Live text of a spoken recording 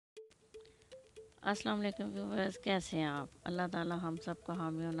अस्सलाम वालेकुम व्यूवर्स, कैसे हैं आप। अल्लाह ताला हम सबको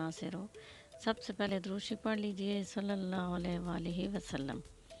हामी और नासिर हो। सबसे पहले दुरूशी पढ़ लीजिए सल्लल्लाहु अलैहि वसल्लम।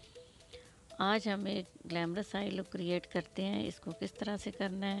 आज हम एक ग्लैमरस आई लुक क्रिएट करते हैं। इसको किस तरह से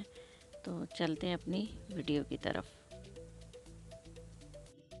करना है तो चलते हैं अपनी वीडियो की तरफ।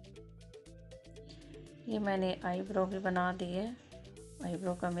 ये मैंने आईब्रो भी बना दी है,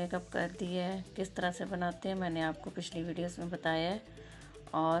 आईब्रो का मेकअप कर दिया है। किस तरह से बनाते हैं मैंने आपको पिछली वीडियोस में बताया है।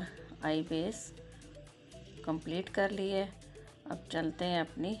 और आई बेस कंप्लीट कर ली है। अब चलते हैं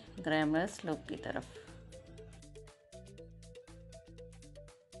अपनी ग्लैमरस लुक की तरफ।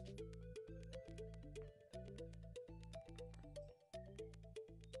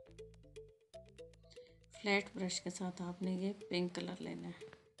 फ्लैट ब्रश के साथ आपने ये पिंक कलर लेना है।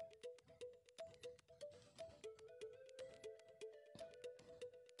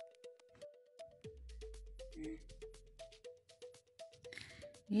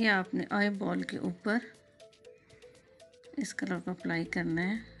 ये आपने आई बॉल के ऊपर इस कलर को अप्लाई करना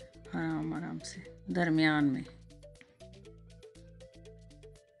है, आराम आराम से दरमियान में।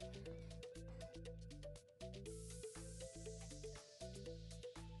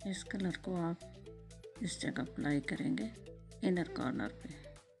 इस कलर को आप इस जगह अप्लाई करेंगे इनर कॉर्नर पे।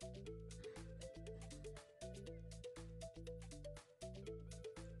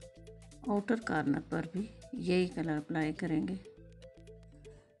 आउटर कॉर्नर पर भी यही कलर अप्लाई करेंगे।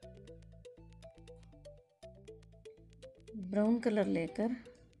 ब्राउन कलर लेकर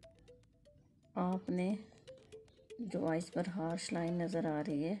आपने जो आइस पर हार्श लाइन नज़र आ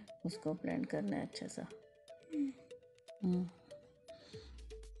रही है उसको ब्लेंड करना है अच्छे सा।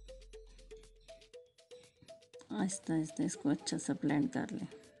 आहिस्ता आहिस्ता इसको अच्छा सा ब्लेंड कर लें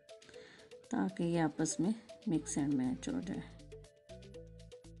ताकि ये आपस में मिक्स एंड मैच हो जाए।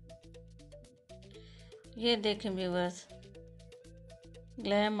 ये देखें viewers,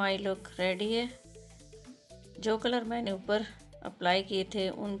 glam I look ready है। जो कलर मैंने ऊपर अप्लाई किए थे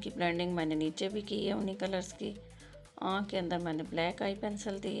उनकी ब्लेंडिंग मैंने नीचे भी की है, उन्हीं कलर्स की। आँख के अंदर मैंने ब्लैक आई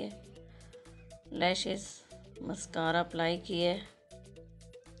पेंसिल दी है, लैशेस मस्कारा अप्लाई की है।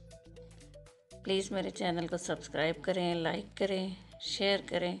 प्लीज़ मेरे चैनल को सब्सक्राइब करें, लाइक करें, शेयर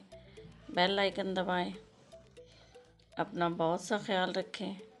करें, बेल आइकन दबाएं। अपना बहुत सा ख्याल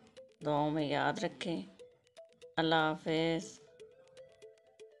रखें, दुआओं में याद रखें। अल्लाह हाफ़िज़।